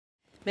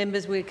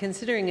Members, we're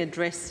considering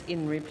address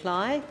in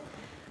reply.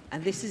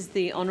 This is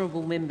the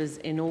Honourable Member's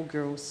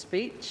inaugural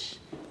speech.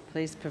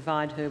 Please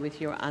provide her with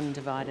your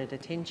undivided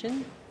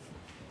attention.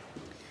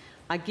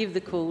 I give the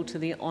call to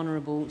the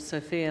Honourable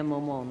Sophia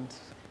Moermond.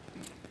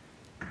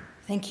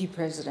 Thank you,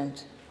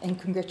 President,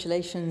 and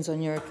congratulations on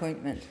your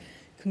appointment.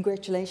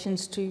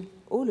 Congratulations to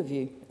all of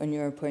you on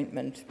your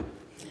appointment.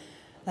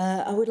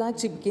 I would like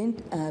to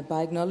begin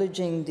by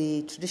acknowledging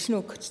the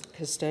traditional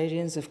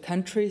custodians of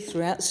country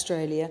throughout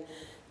Australia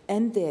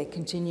and their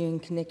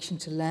continuing connection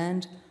to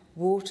land,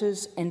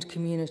 waters and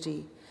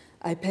community.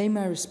 I pay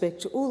my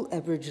respect to all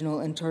Aboriginal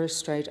and Torres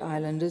Strait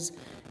Islanders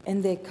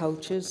and their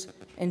cultures,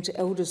 and to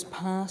elders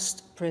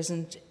past,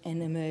 present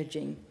and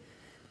emerging.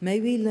 May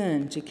we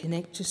learn to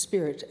connect to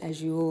spirit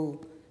as you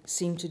all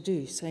seem to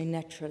do so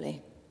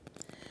naturally.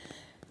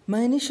 My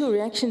initial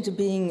reaction to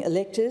being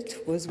elected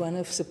was one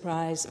of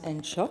surprise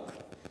and shock,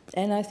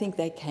 and I think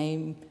they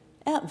came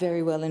out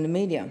very well in the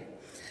media.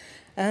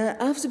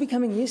 After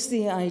becoming used to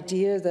the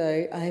idea,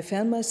 though, I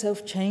found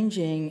myself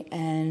changing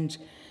and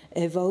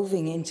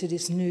evolving into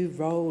this new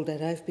role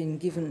that I've been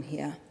given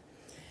here.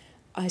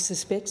 I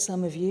suspect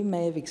some of you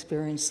may have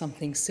experienced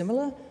something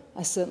similar.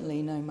 I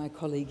certainly know my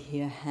colleague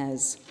here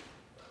has.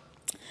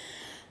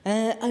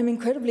 I'm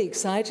incredibly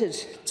excited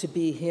to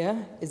be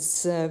here.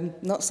 It's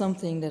not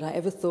something that I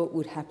ever thought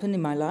would happen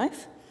in my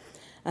life.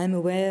 I'm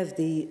aware of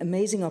the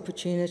amazing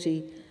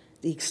opportunity,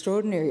 the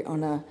extraordinary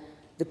honour,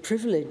 the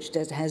privilege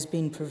that has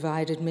been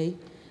provided me,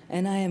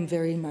 and I am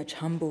very much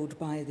humbled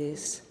by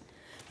this.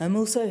 I'm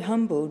also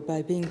humbled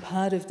by being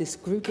part of this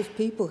group of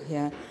people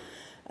here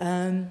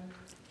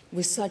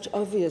with such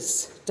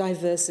obvious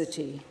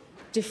diversity,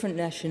 different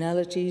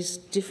nationalities,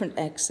 different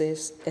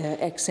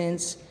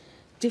accents,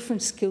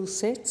 different skill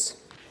sets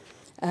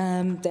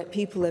that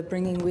people are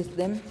bringing with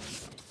them,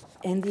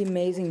 and the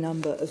amazing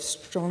number of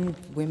strong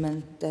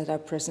women that are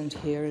present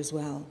here as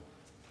well.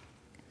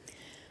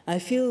 I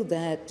feel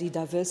that the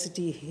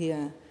diversity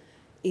here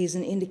is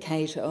an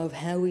indicator of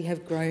how we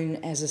have grown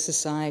as a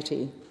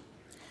society.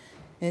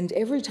 And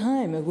every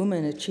time a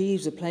woman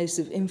achieves a place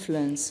of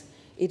influence,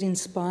 it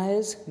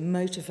inspires,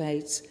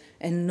 motivates,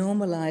 and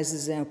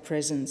normalises our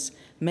presence,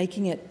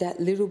 making it that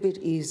little bit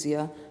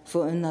easier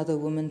for another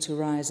woman to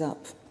rise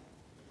up.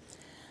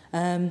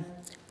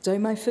 Though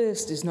my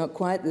first is not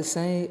quite the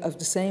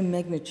same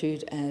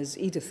magnitude as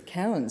Edith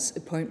Cowan's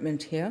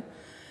appointment here,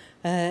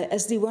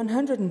 as the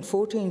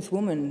 114th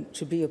woman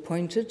to be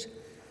appointed,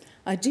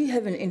 I do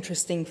have an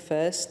interesting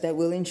first that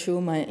will ensure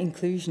my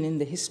inclusion in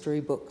the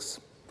history books.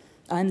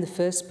 I'm the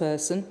first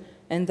person,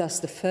 and thus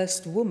the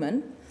first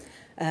woman,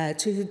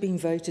 to have been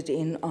voted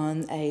in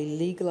on a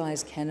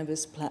legalised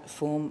cannabis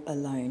platform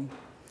alone.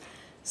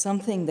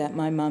 Something that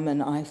my mum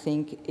and I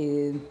think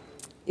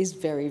is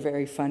very,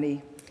 very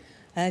funny.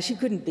 She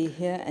couldn't be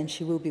here, and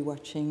she will be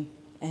watching,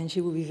 and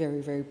she will be very,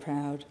 very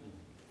proud.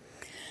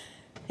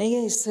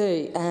 Okay,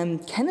 so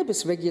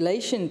cannabis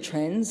regulation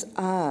trends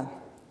are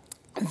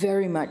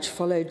very much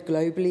followed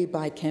globally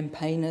by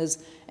campaigners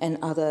and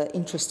other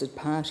interested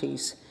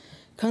parties.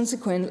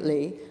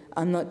 Consequently,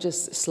 I'm not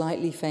just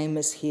slightly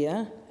famous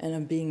here, and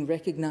I'm being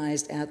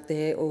recognised out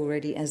there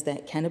already as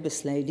that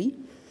cannabis lady.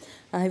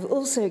 I've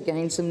also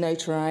gained some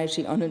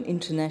notoriety on an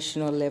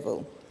international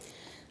level.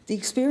 The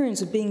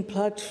experience of being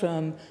plucked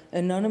from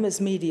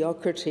anonymous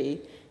mediocrity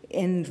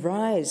and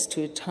rise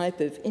to a type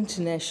of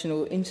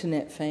international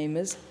internet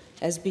famous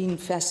has been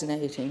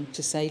fascinating,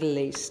 to say the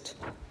least.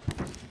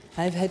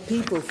 I've had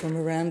people from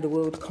around the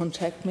world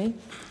contact me,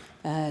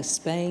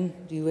 Spain,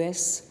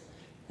 US,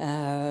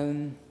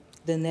 the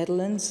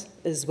Netherlands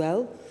as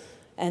well,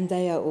 and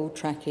they are all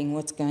tracking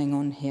what's going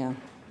on here.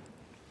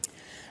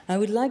 I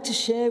would like to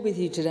share with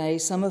you today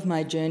some of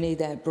my journey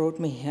that brought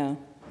me here.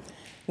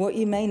 What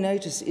you may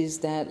notice is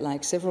that,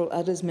 like several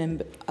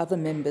other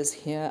members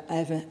here,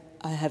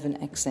 I have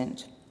an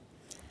accent.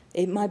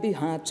 It might be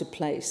hard to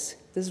place.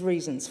 There's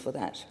reasons for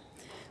that.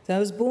 So I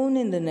was born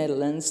in the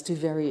Netherlands to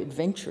very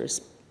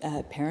adventurous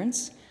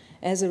parents.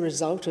 As a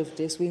result of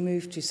this, we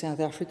moved to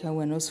South Africa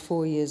when I was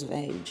 4 years of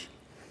age.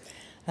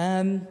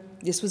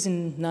 This was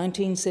in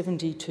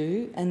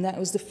 1972, and that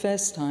was the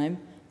first time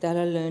that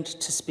I learned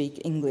to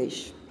speak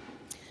English.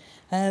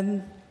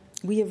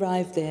 We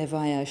arrived there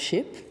via a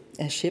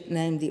ship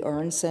named the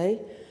Oranje,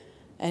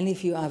 and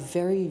if you are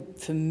very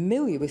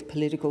familiar with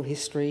political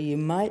history, you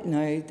might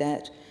know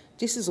that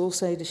this is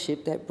also the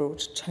ship that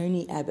brought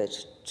Tony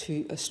Abbott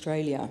to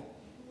Australia.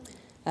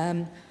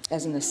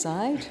 As an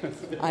aside,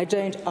 I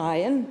don't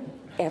iron,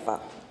 ever.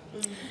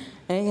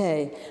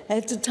 Okay,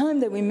 at the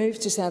time that we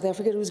moved to South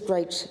Africa, there was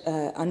great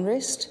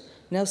unrest.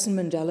 Nelson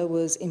Mandela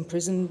was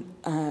imprisoned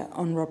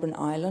on Robben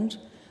Island.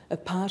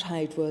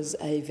 Apartheid was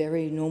a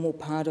very normal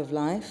part of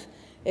life.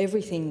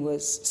 Everything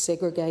was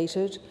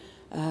segregated.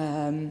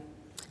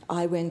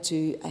 I went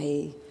to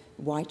a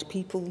white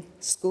people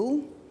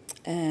school,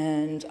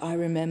 and I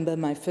remember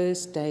my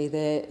first day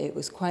there. It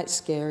was quite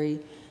scary.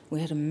 We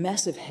had a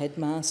massive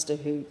headmaster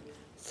who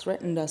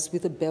threatened us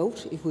with a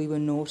belt if we were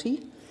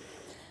naughty.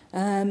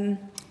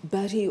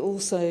 But he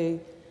also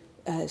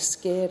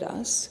scared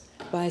us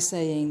by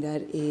saying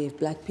that if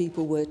black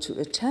people were to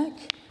attack,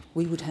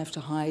 we would have to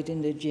hide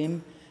in the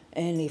gym,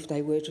 and if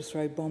they were to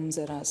throw bombs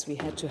at us, we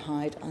had to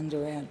hide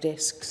under our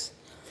desks.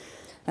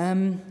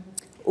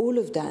 All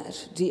of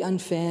that, the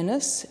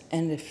unfairness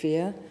and the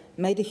fear,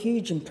 made a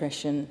huge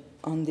impression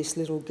on this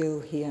little girl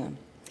here.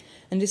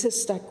 And this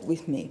has stuck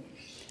with me.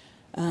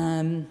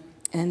 And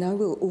I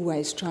will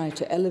always try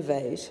to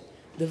elevate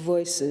the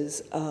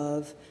voices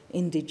of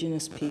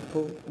Indigenous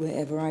people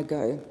wherever I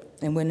go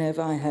and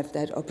whenever I have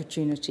that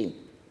opportunity.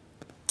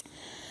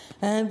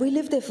 We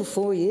lived there for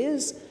 4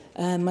 years.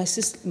 My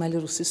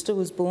little sister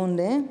was born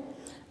there,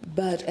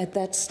 but at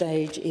that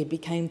stage it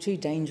became too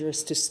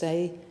dangerous to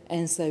stay,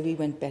 and so we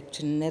went back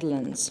to the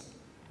Netherlands.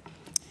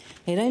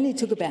 It only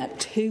took about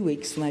 2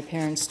 weeks for my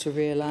parents to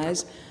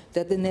realise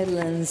that the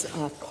Netherlands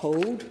are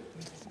cold,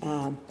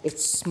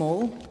 it's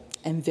small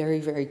and very,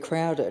 very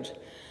crowded.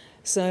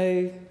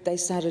 So they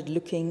started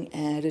looking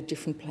at a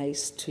different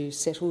place to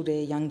settle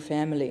their young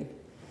family.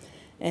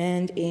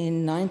 And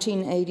in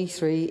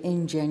 1983,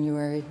 in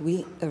January,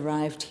 we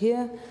arrived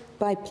here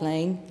by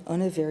plane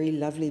on a very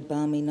lovely,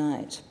 balmy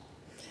night.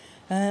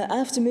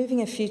 After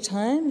moving a few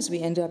times,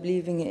 we ended up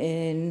living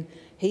in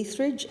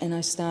Heathridge, and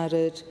I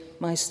started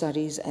my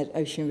studies at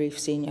Ocean Reef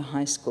Senior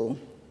High School.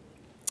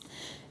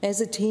 As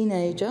a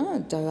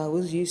teenager, though I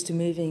was used to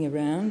moving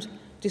around,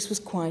 this was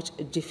quite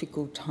a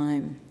difficult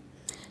time.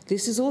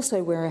 This is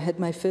also where I had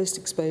my first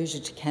exposure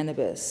to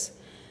cannabis.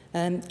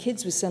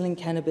 Kids were selling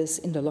cannabis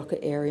in the locker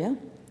area,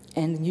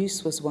 and the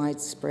use was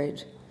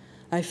widespread.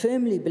 I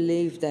firmly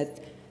believe that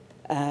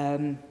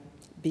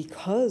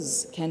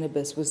because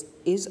cannabis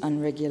is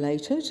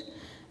unregulated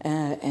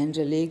and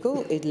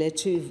illegal, it led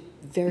to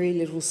very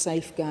little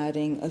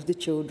safeguarding of the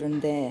children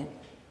there.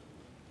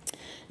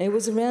 It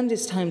was around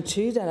this time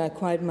too that I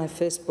acquired my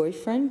first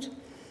boyfriend.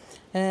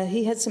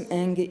 He had some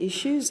anger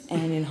issues,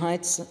 and in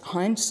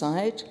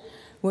hindsight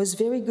was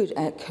very good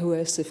at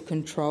coercive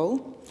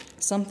control,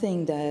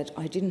 something that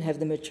I didn't have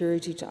the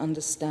maturity to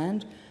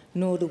understand,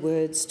 nor the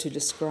words to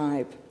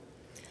describe.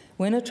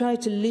 When I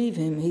tried to leave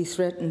him, he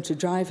threatened to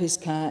drive his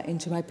car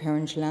into my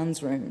parents'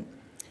 lounge room.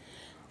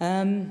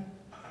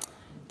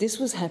 This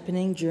was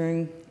happening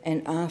during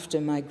and after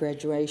my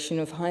graduation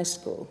of high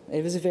school.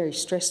 It was a very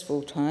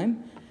stressful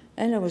time,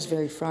 and I was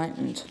very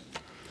frightened.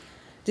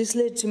 This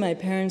led to my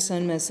parents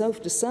and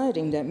myself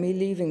deciding that me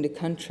leaving the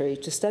country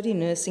to study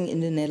nursing in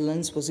the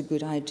Netherlands was a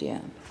good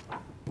idea.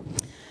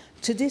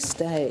 To this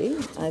day,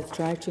 I've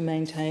tried to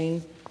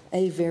maintain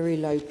a very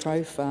low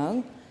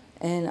profile,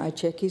 and I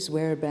check his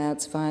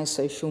whereabouts via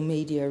social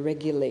media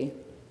regularly.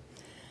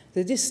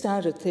 This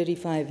started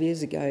 35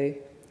 years ago,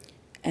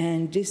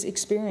 and this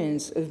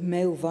experience of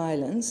male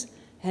violence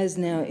has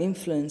now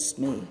influenced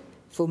me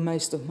for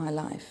most of my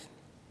life.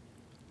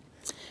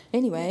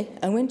 Anyway,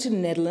 I went to the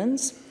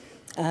Netherlands.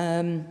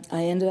 I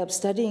ended up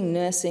studying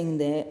nursing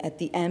there at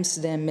the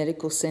Amsterdam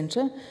Medical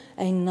Centre,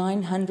 a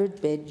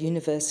 900-bed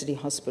university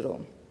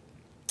hospital.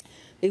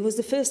 It was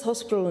the first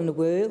hospital in the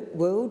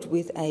world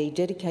with a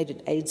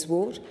dedicated AIDS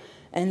ward,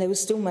 and there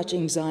was still much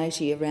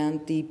anxiety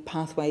around the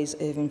pathways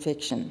of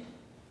infection.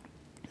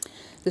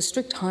 The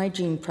strict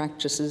hygiene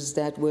practices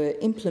that were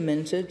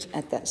implemented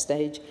at that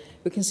stage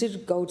were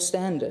considered gold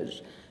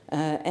standard,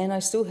 and I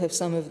still have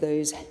some of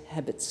those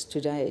habits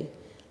today,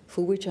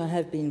 for which I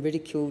have been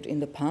ridiculed in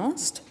the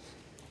past,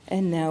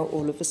 and now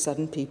all of a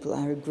sudden people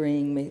are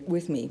agreeing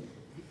with me.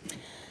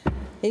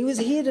 It was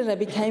here that I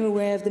became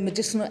aware of the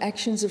medicinal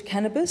actions of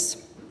cannabis,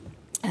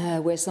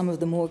 where some of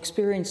the more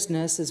experienced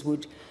nurses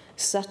would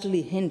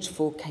subtly hint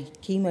for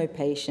chemo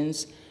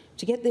patients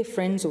to get their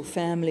friends or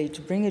family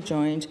to bring a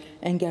joint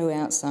and go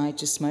outside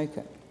to smoke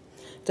it.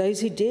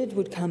 Those who did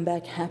would come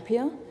back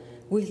happier,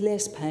 with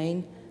less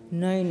pain,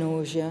 no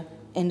nausea,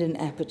 and an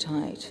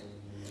appetite.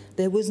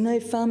 There was no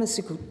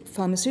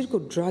pharmaceutical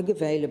drug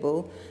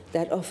available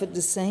that offered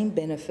the same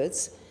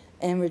benefits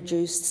and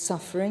reduced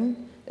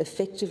suffering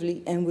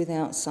effectively and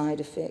without side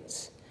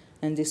effects.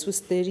 And this was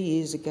 30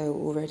 years ago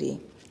already.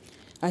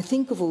 I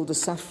think of all the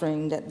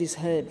suffering that this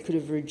herb could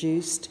have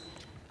reduced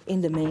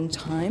in the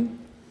meantime,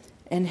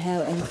 and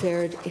how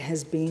unfair it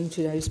has been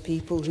to those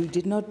people who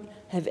did not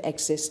have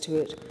access to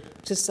it,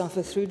 to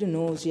suffer through the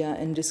nausea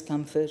and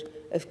discomfort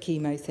of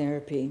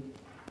chemotherapy.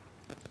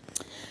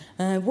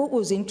 What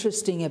was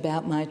interesting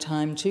about my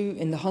time too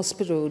in the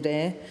hospital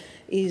there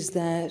is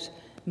that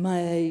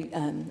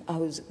I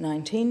was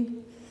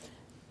 19,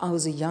 I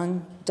was a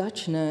young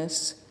Dutch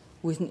nurse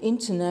with an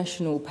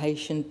international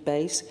patient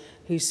base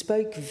who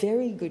spoke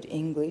very good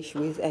English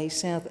with a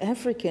South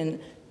African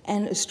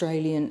and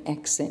Australian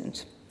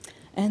accent.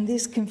 And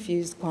this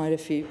confused quite a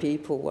few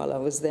people while I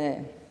was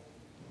there.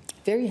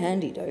 Very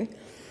handy though.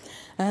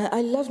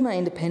 I loved my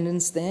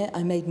independence there.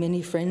 I made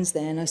many friends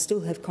there, and I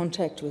still have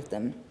contact with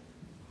them.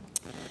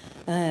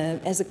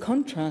 As a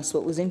contrast,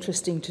 what was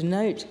interesting to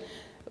note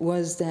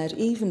was that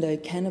even though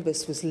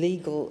cannabis was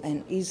legal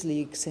and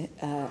easily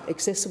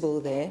accessible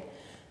there,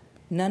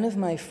 none of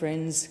my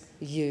friends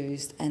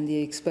used, and the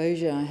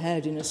exposure I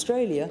had in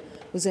Australia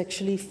was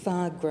actually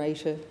far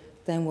greater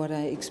than what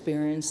I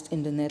experienced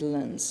in the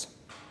Netherlands.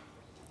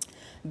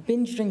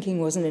 Binge drinking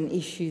wasn't an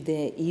issue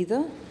there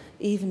either,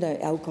 even though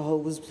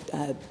alcohol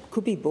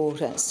could be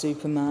bought at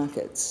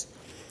supermarkets.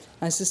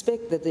 I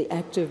suspect that the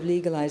act of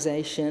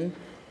legalisation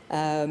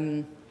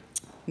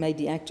made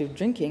the act of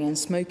drinking and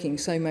smoking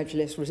so much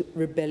less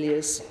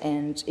rebellious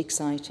and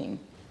exciting.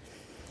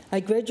 I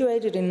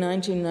graduated in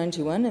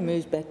 1991 and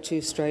moved back to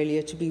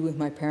Australia to be with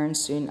my parents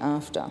soon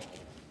after.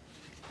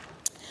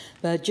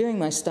 But during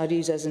my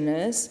studies as a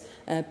nurse,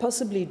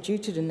 possibly due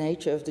to the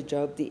nature of the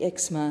job, the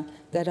eczema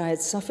that I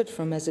had suffered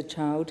from as a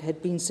child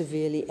had been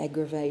severely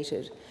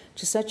aggravated,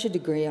 to such a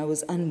degree I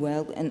was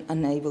unwell and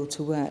unable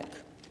to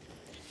work.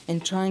 In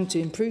trying to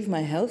improve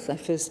my health, I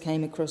first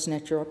came across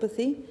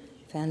naturopathy,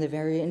 found it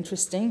very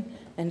interesting,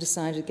 and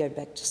decided to go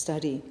back to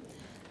study.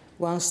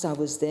 Whilst I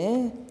was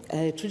there,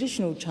 a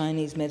traditional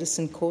Chinese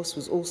medicine course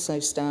was also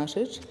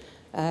started,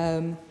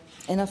 and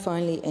I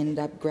finally ended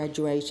up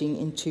graduating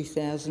in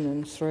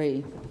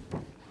 2003.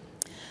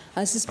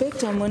 I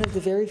suspect I'm one of the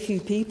very few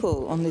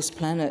people on this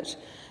planet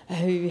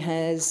who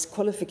has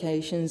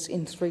qualifications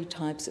in 3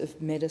 types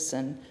of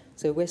medicine,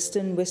 so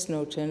Western, Western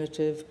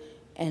alternative,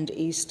 and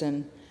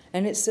Eastern,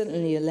 and it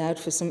certainly allowed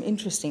for some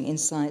interesting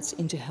insights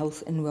into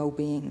health and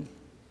well-being.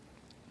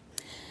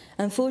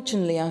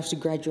 Unfortunately, after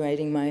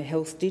graduating, my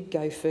health did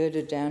go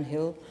further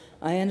downhill.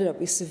 I ended up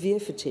with severe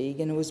fatigue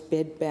and was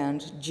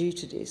bedbound due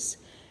to this.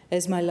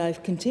 As my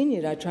life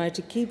continued, I tried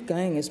to keep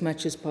going as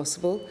much as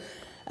possible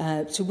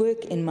to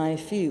work in my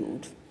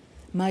field.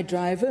 My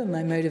driver,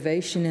 my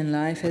motivation in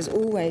life has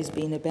always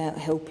been about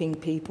helping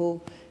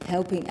people,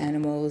 helping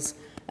animals,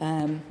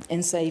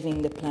 and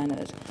saving the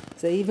planet.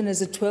 So even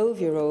as a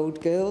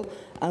 12-year-old girl,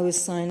 I was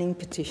signing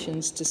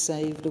petitions to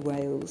save the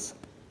whales.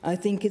 I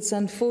think it's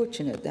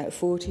unfortunate that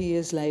 40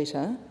 years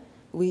later,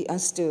 we are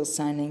still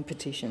signing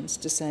petitions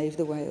to save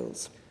the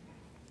whales.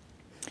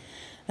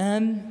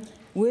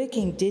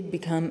 Working did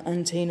become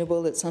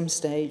untenable at some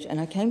stage, and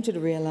I came to the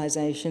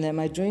realisation that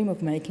my dream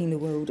of making the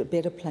world a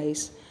better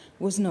place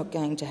was not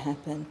going to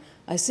happen.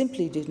 I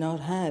simply did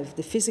not have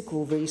the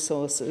physical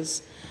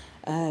resources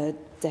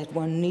that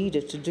one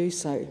needed to do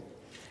so.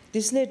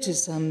 This led to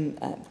some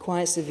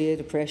quite severe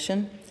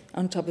depression,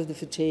 on top of the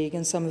fatigue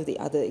and some of the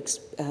other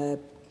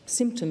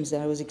symptoms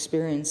that I was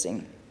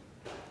experiencing.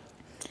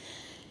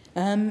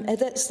 At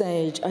that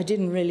stage, I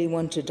didn't really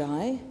want to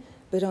die,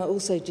 but I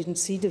also didn't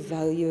see the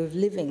value of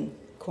living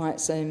quite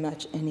so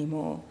much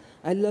anymore.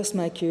 I lost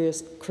my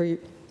curiosity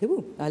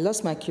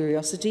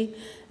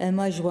and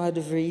my joie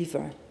de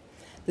vivre.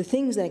 The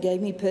things that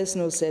gave me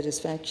personal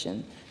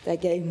satisfaction,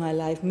 that gave my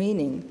life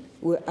meaning,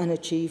 were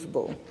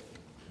unachievable.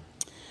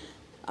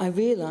 I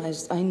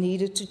realised I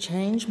needed to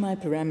change my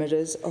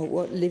parameters of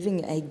what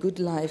living a good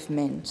life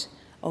meant,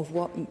 of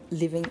what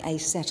living a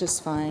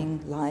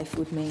satisfying life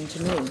would mean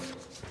to me.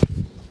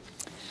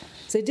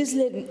 So this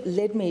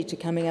led me to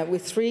coming up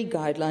with 3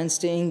 guidelines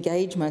to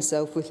engage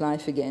myself with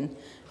life again,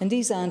 and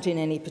these aren't in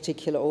any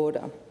particular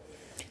order.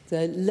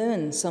 So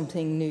learn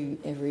something new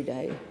every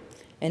day,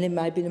 and it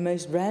might be the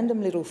most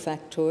random little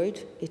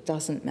factoid, it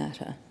doesn't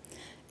matter.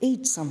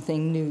 Eat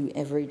something new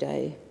every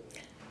day.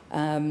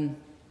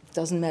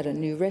 Doesn't matter,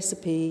 new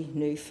recipe,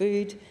 new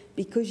food,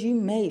 because you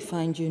may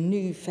find your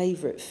new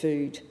favourite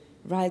food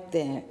right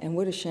there, and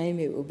what a shame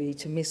it will be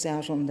to miss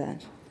out on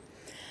that.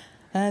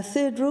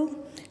 3rd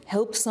rule,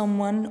 help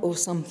someone or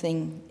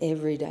something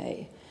every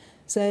day.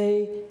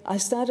 So I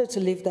started to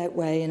live that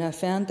way, and I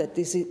found that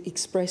this is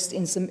expressed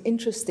in some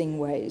interesting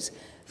ways.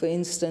 For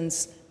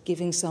instance,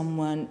 giving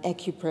someone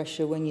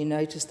acupressure when you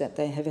notice that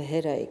they have a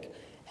headache,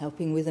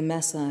 helping with a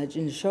massage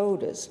in the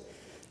shoulders,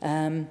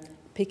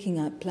 picking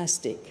up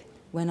plastic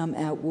when I'm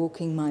out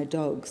walking my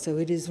dog so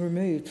it is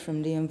removed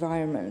from the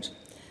environment,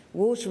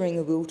 watering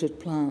a wilted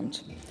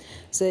plant.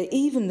 So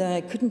even though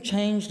I couldn't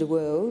change the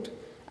world,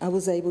 I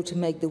was able to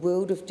make the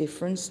world of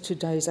difference to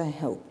those I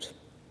helped.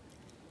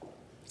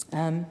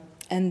 And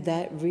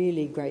that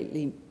really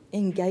greatly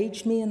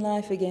engaged me in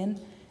life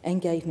again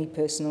and gave me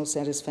personal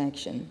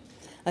satisfaction.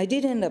 I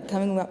did end up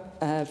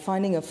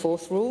finding a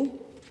 4th rule,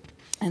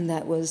 and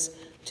that was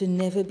to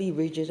never be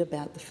rigid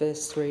about the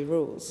first 3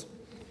 rules.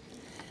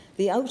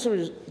 The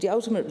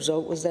ultimate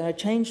result was that I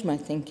changed my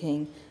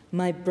thinking.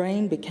 My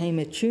brain became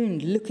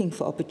attuned, looking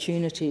for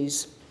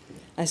opportunities.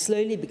 I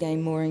slowly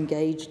became more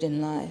engaged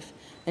in life.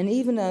 And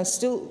even though I was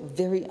still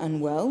very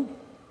unwell,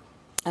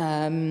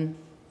 and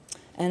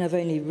I've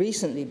only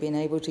recently been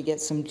able to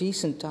get some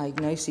decent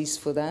diagnoses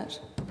for that,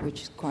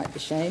 which is quite a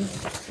shame,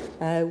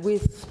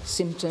 with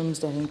symptoms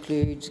that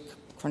include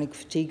chronic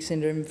fatigue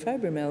syndrome,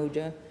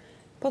 fibromyalgia,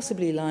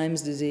 possibly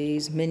Lyme's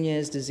disease,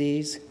 Meniere's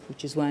disease,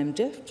 which is why I'm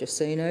deaf, just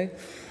so you know,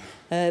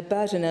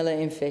 Bartonella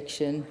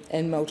infection,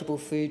 and multiple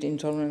food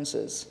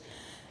intolerances.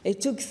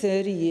 It took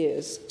 30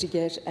 years to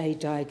get a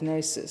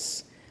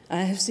diagnosis.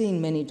 I have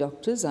seen many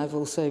doctors. I've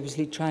also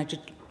obviously tried to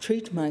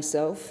treat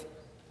myself.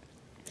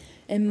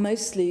 And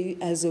mostly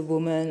as a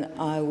woman,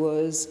 I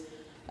was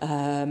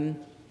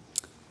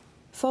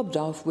fobbed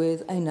off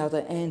with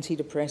another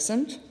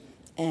antidepressant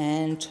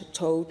and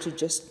told to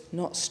just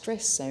not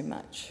stress so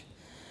much.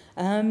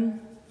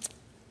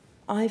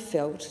 I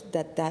felt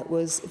that that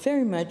was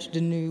very much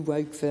the new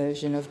woke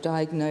version of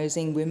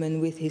diagnosing women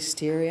with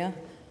hysteria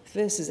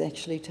versus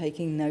actually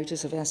taking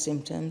notice of our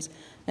symptoms,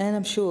 and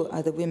I'm sure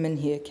other women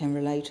here can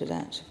relate to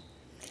that.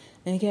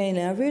 Okay,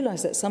 now I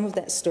realise that some of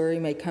that story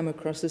may come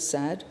across as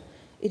sad.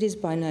 It is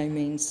by no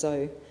means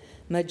so.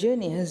 My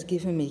journey has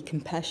given me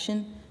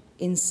compassion,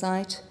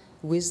 insight,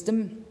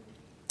 wisdom,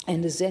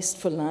 and a zest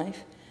for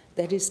life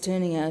that is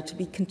turning out to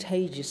be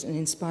contagious and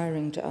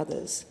inspiring to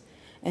others.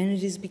 And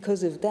it is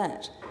because of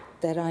that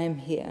that I am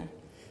here.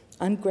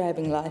 I'm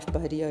grabbing life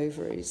by the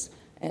ovaries,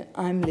 and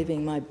I'm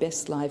living my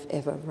best life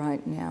ever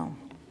right now.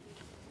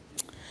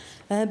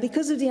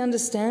 Because of the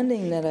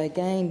understanding that I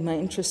gained, my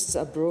interests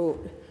are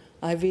broad.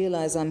 I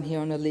realise I'm here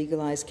on a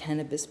legalised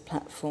cannabis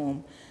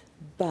platform,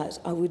 but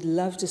I would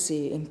love to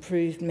see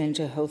improved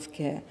mental health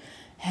care.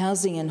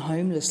 Housing and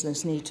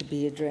homelessness need to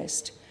be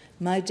addressed.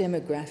 My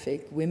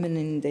demographic, women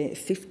in their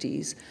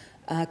 50s,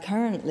 are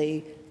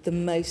currently the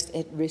most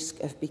at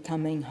risk of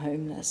becoming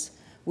homeless.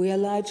 We are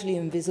largely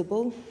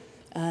invisible.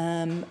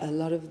 A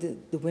lot of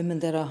the women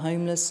that are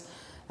homeless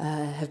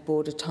have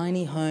bought a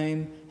tiny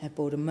home, have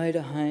bought a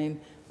motorhome,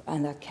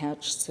 and are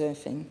couch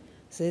surfing.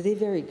 So they're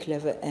very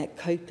clever at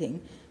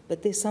coping,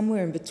 but they're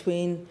somewhere in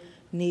between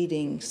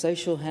needing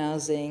social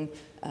housing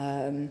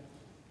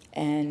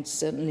and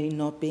certainly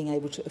not being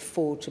able to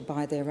afford to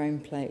buy their own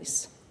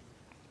place.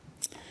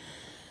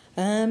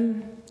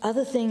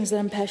 Other things that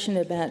I'm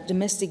passionate about,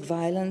 domestic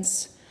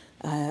violence.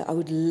 I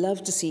would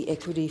love to see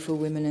equity for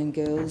women and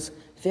girls,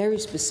 very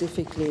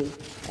specifically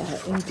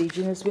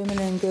Indigenous women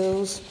and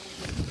girls.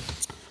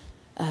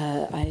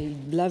 I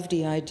love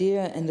the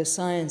idea and the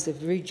science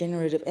of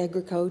regenerative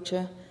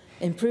agriculture,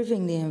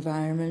 improving the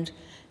environment,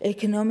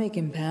 economic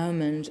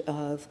empowerment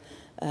of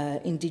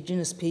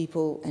Indigenous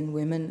people and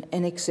women,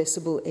 and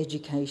accessible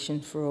education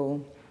for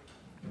all.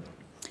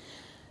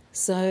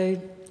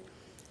 So,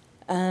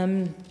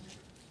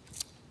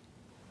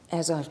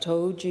 as I've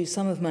told you,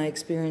 some of my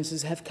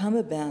experiences have come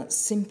about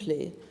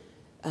simply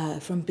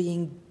from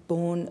being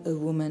born a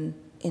woman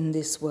in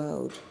this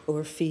world, or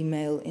a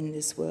female in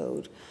this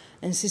world.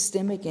 And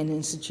systemic and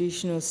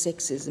institutional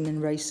sexism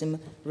and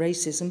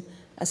racism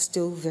are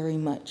still very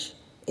much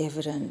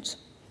evident.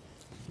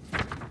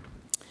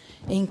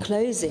 In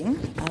closing,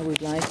 I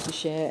would like to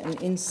share an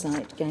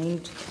insight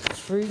gained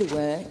through the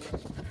work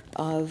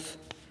of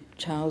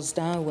Charles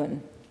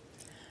Darwin.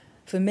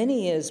 For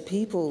many years,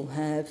 people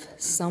have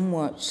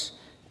somewhat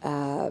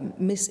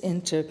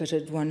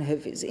misinterpreted one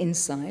of his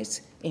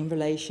insights in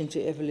relation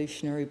to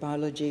evolutionary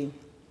biology.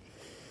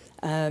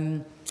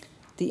 The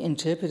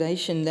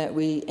interpretation that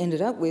we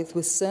ended up with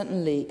was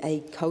certainly a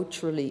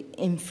culturally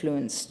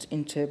influenced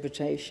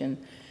interpretation.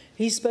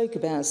 He spoke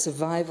about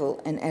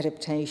survival and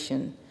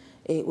adaptation.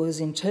 It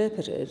was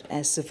interpreted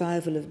as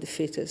survival of the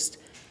fittest,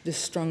 the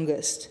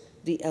strongest,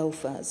 the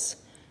alphas.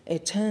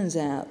 It turns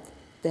out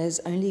there's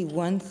only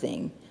one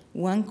thing,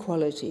 one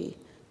quality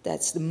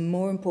that's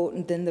more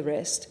important than the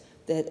rest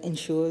that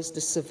ensures the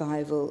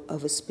survival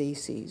of a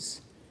species,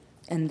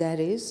 and that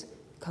is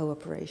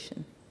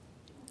cooperation.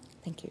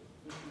 Thank you.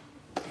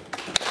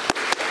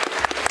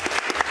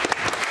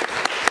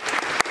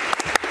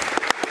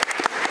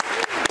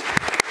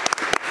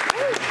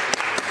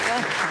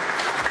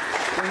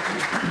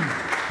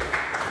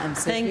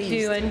 Thank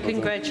you and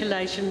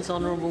congratulations,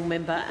 Honourable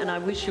Member, and I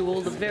wish you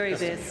all the very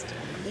best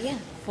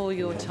for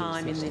your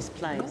time in this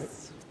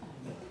place.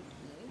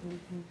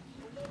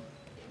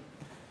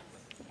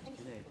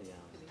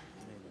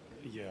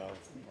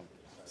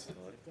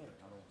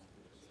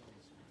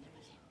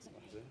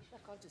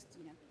 I'll just,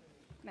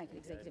 make an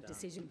executive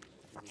decision.